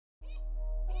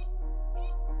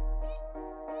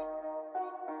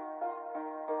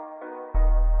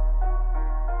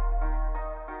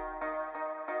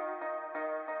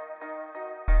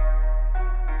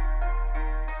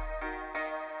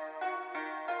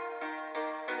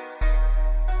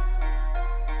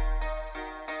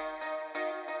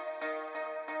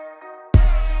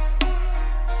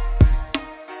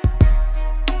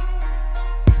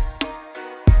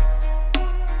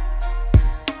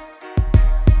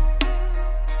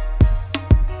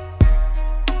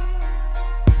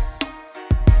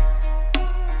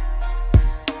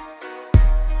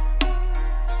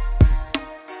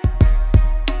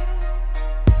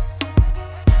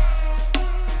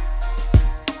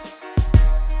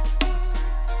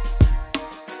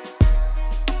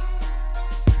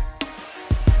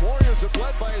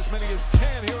many as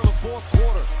 10 here in the fourth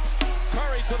quarter.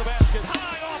 Curry to the basket,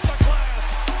 high off the glass.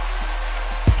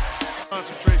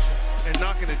 Concentration and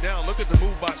knocking it down. Look at the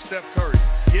move by Steph Curry.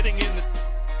 Getting in the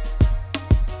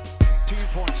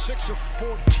 2.6 of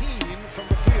 14 from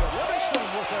the field. Livingston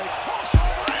with a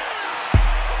crossover.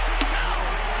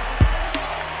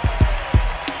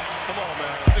 Come on,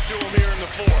 man. The duel here in the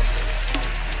fourth.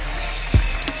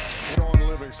 On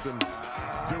Livingston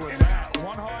doing that.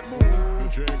 One hard move.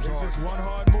 It's just one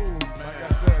hard move. Like I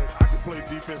said, I could play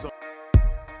defense.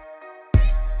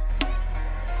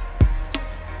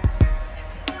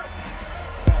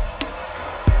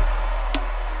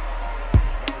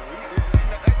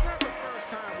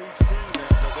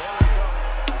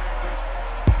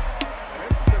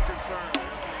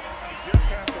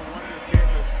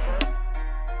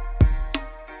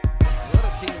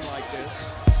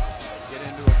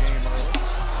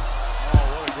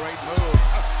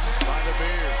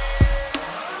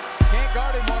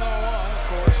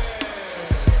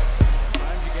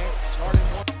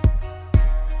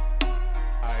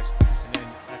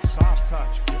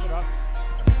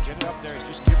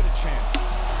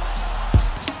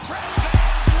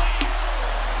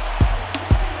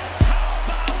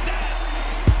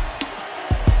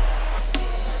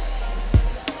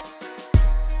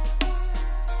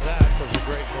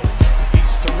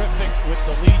 With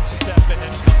the lead step and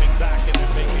then coming back and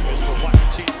then making his for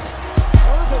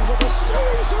Irvin with a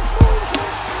series of moves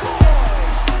and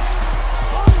scores.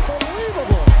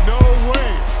 Unbelievable. No way.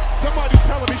 Somebody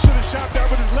tell him he should have shot that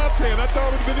with his left hand. I thought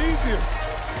it would have been easier.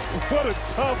 What a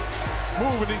tough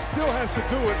move, and he still has to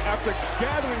do it after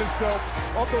gathering himself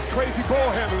off those crazy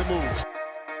ball handling moves.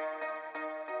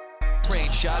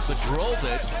 Range shot, but drove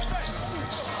it.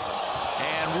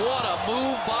 And what a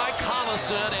move by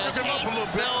Collison as he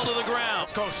fell to the ground.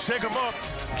 It's called shake him up,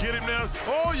 get him down.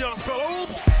 Oh, young fella,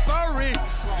 oops, sorry.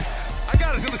 I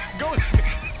gotta go.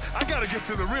 I gotta get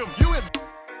to the rim. You in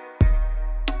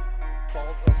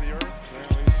Fault of the earth.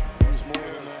 Well, he's more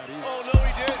than that. Oh no,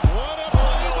 he did. What up? Oh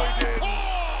no, he did.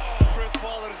 Chris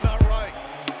Paul, that is not right.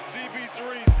 CP3,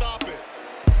 stop it.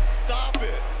 Stop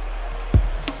it.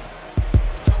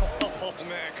 Oh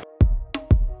man.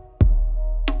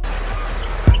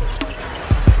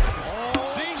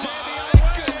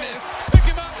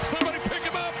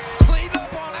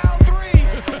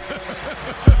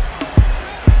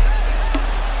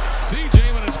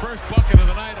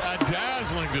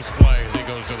 Display as he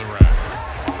goes to the rack.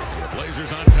 The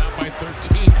Blazers on top by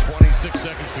 13, 26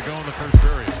 seconds to go in the first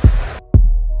period.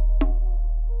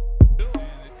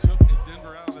 And it took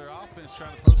Denver out of their offense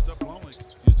trying to post up lonely.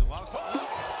 Used a lot of time.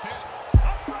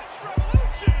 French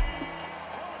Revolution.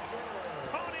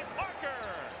 Tony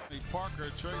Parker,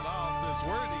 Trey Lyles says,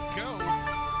 where did he go?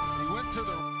 He went to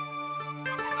the...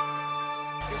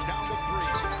 Is down to 3.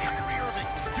 Kyrie Irving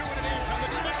doing an inch on the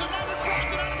defensive line. Crossed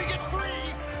it out to get free.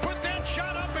 Put that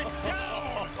shot up and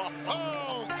down.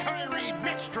 Oh, Kyrie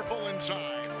masterful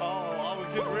inside. Oh, I was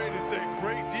getting ready to say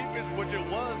great defense, which it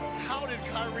was. How did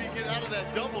Kyrie get out of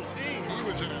that double team? He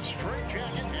was in a straight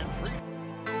jacket and free.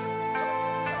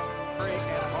 Curry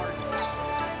and Harden.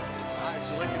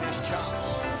 Hides licking his chops.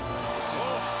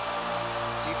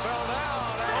 He fell down.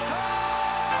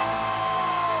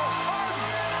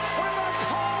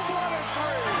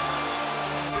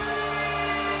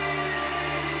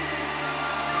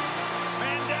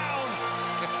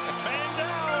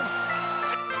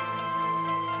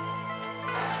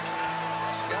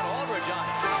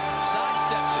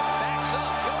 Sidesteps it, backs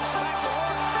up, goes back to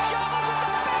work. Shot over the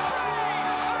back.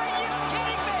 Are you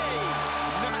kidding me?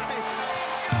 Nice.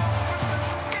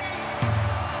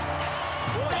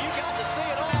 Boy, you got to see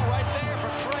it all right there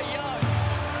for Trae Young.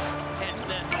 And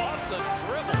then off the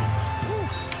dribble.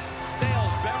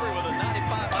 Dale's Beverly with a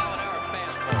 95-mile-an-hour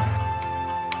fastball.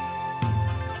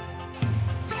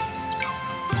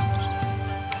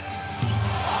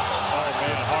 Hard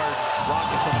made it hard.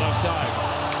 Rockets on the left side.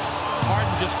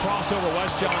 Harden just crossed over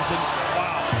Wes Johnson.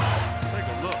 Wow. Take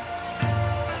a look.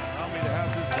 Allow me to have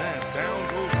this man. Down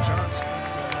goes Johnson.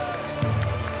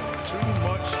 Too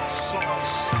much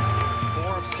sauce.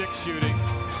 4 of 6 shooting.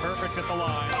 Perfect at the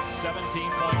line. 17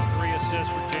 points, 3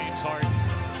 assists for James Harden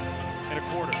in a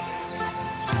quarter.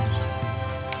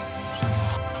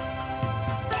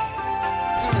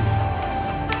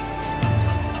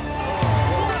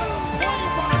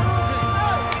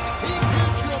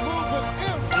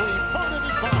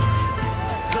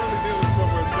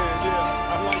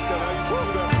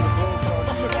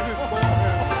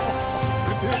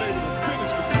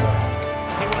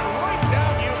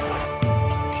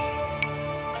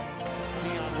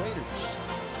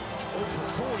 For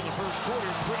 4 in the first first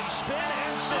quarter. Pretty spin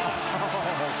and set.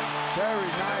 Very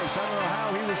nice. I don't know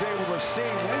how he was able to see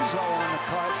Winslow on the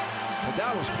cut, but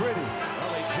that was pretty.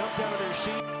 Well, they jumped out of their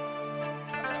seat.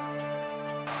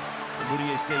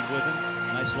 Moutier stayed with him.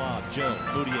 Nice lob, Joe.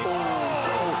 Moutier.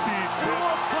 Oh,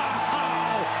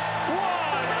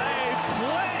 what a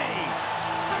play!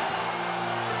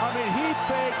 I mean, he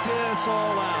faked this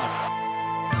all out.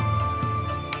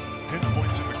 10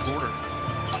 points in the quarter.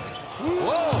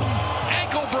 Whoa!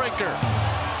 Ankle breaker.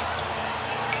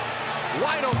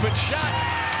 Wide open shot.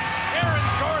 Aaron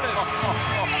Gordon.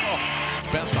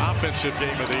 Best offensive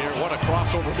game of the year. What a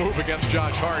crossover move against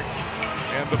Josh Hart.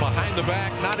 And the behind the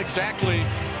back, not exactly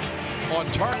on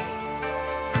target.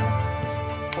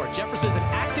 Jefferson is an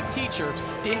active teacher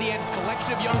to Indiana's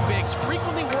collection of young bigs,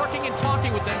 frequently working and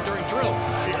talking with them during drills.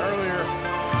 Earlier,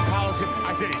 Collison,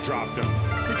 I said he dropped him.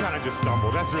 He kind of just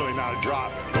stumbled. That's really not a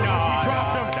drop. No, he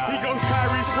dropped him. He goes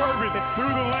Kyrie swerving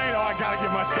through the lane. Oh, I got to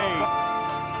get my save.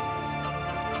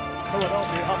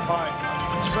 Philadelphia up by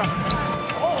 7.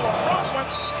 Oh, Rodman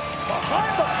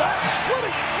behind the back,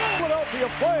 splitting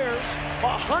Philadelphia players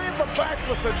behind the back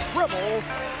with the dribble.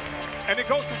 And it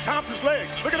goes through Thompson's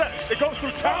legs. Look at that. It goes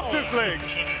through Thompson's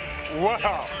legs.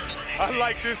 Wow. I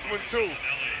like this one, too.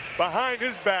 Behind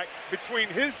his back, between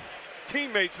his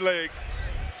teammates' legs,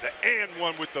 the and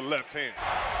one with the left hand.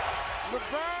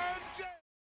 LeBron